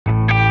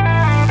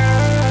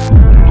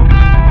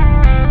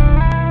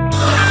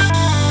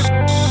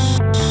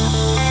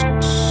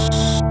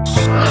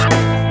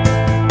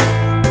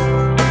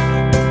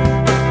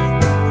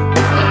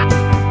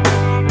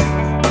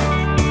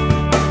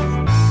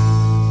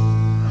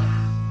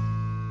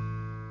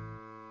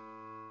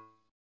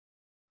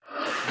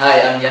Hi,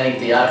 I'm Yannick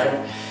de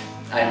Jager.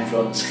 I'm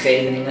from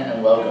Scheveningen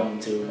and welcome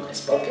to my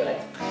spot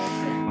guide.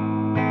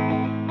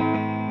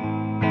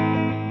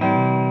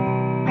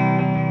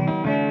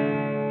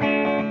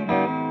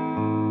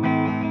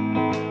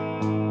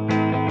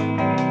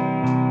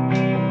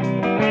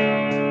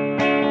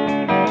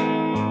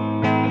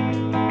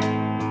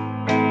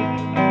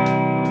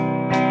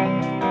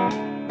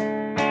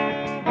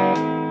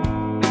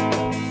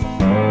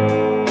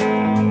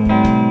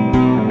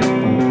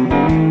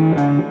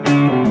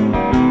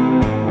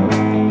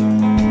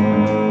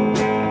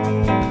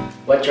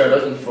 What you're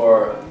looking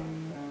for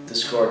to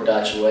score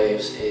Dutch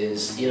waves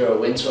is either a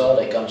wind swell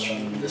that comes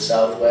from the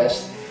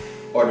southwest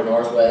or the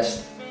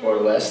northwest or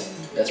the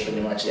west. That's pretty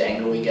much the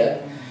angle we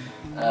get.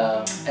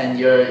 And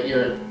if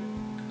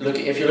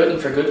you're looking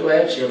for good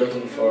waves, you're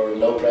looking for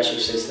low pressure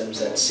systems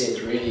that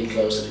sit really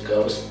close to the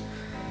coast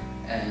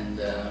and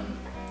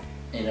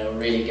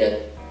really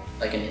get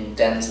like an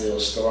intense little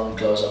storm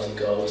close off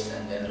the coast,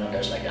 and then when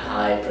there's like a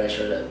high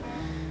pressure that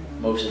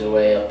moves it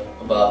away up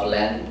above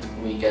land,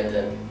 we get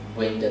that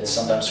wind that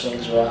sometimes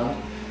swings around,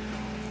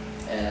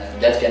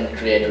 and that can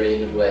create really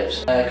good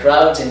waves.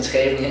 Crowds in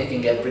Scheveningen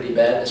can get pretty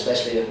bad,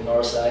 especially at the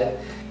north side.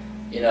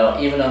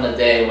 Even on a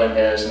day when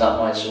there's not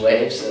much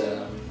waves,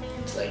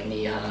 it's like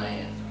knee high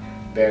and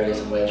barely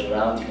some waves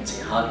around, you can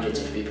see hundreds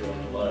of people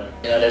in the water.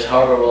 There's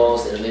harbor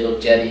walls, there's little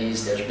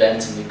jetties, there's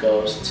bends in the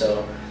coast,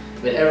 so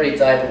with every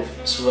type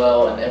of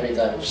swell and every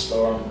type of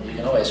storm, you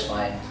can always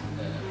find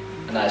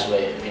a nice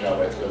wave if you know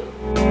where to look.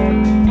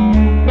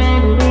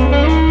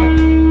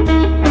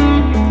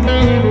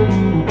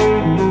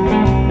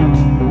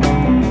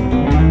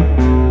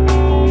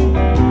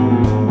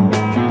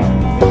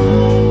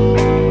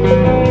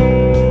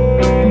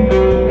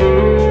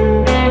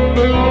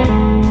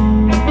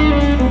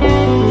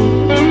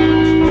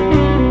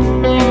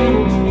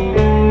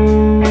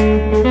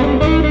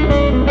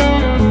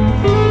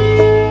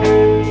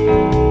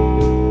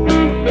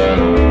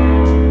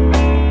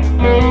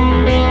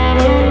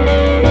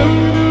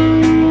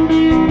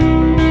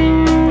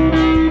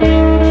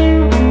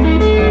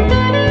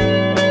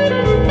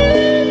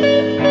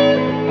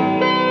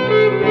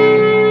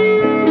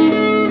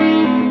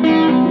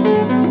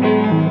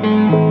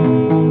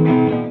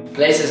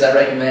 Places I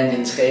recommend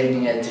in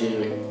Scheveningen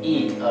to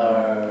eat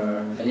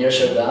are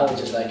which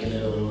is like a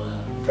little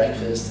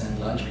breakfast and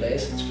lunch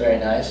place. It's very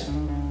nice.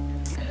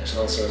 And there's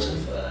all sorts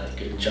of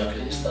good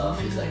chocolatey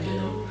stuff. It's like a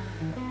little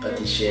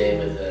pâtissier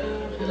with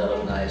a lot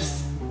of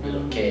nice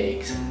little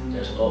cakes. And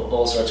there's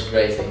all sorts of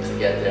great things to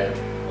get there.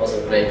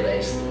 Also a great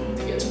place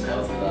to get some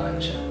healthy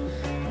lunch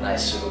and a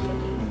nice soup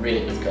and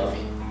really good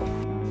coffee.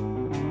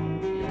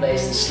 The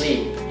place to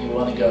sleep, you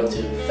want to go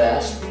to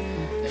fast.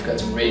 They've got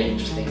some really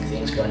interesting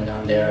things going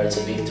on there. It's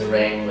a big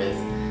terrain with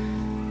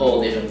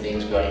all different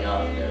things going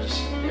on.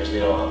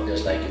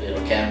 There's like a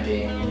little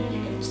camping.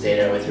 You can stay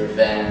there with your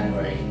van,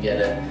 or you can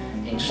get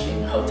an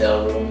interesting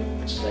hotel room,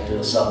 which is like a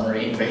little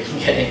submarine where you can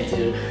get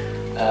into.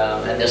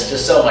 And there's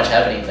just so much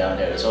happening down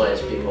there. There's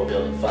always people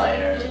building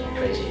fires and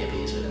crazy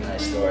hippies with a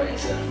nice story.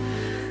 So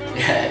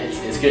yeah,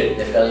 it's good.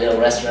 They've got a little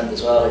restaurant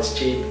as well. It's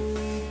cheap.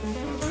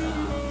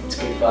 It's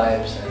good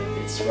vibes,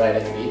 and it's right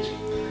at the beach.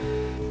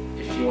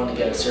 If you want to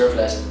get a surf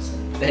lessons,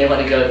 then you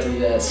want to go to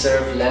the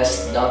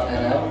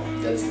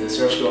surfless.nl. That's the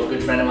surf school of a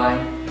good friend of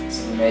mine. He's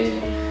an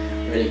amazing,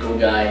 really cool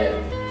guy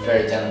and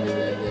very talented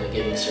at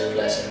giving surf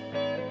lessons.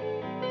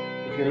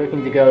 If you're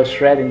looking to go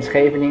shred in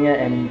Scheveningen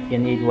and you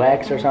need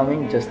wax or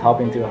something, just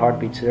hop into a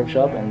Heartbeat surf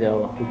shop and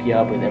they'll hook you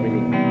up with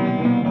everything.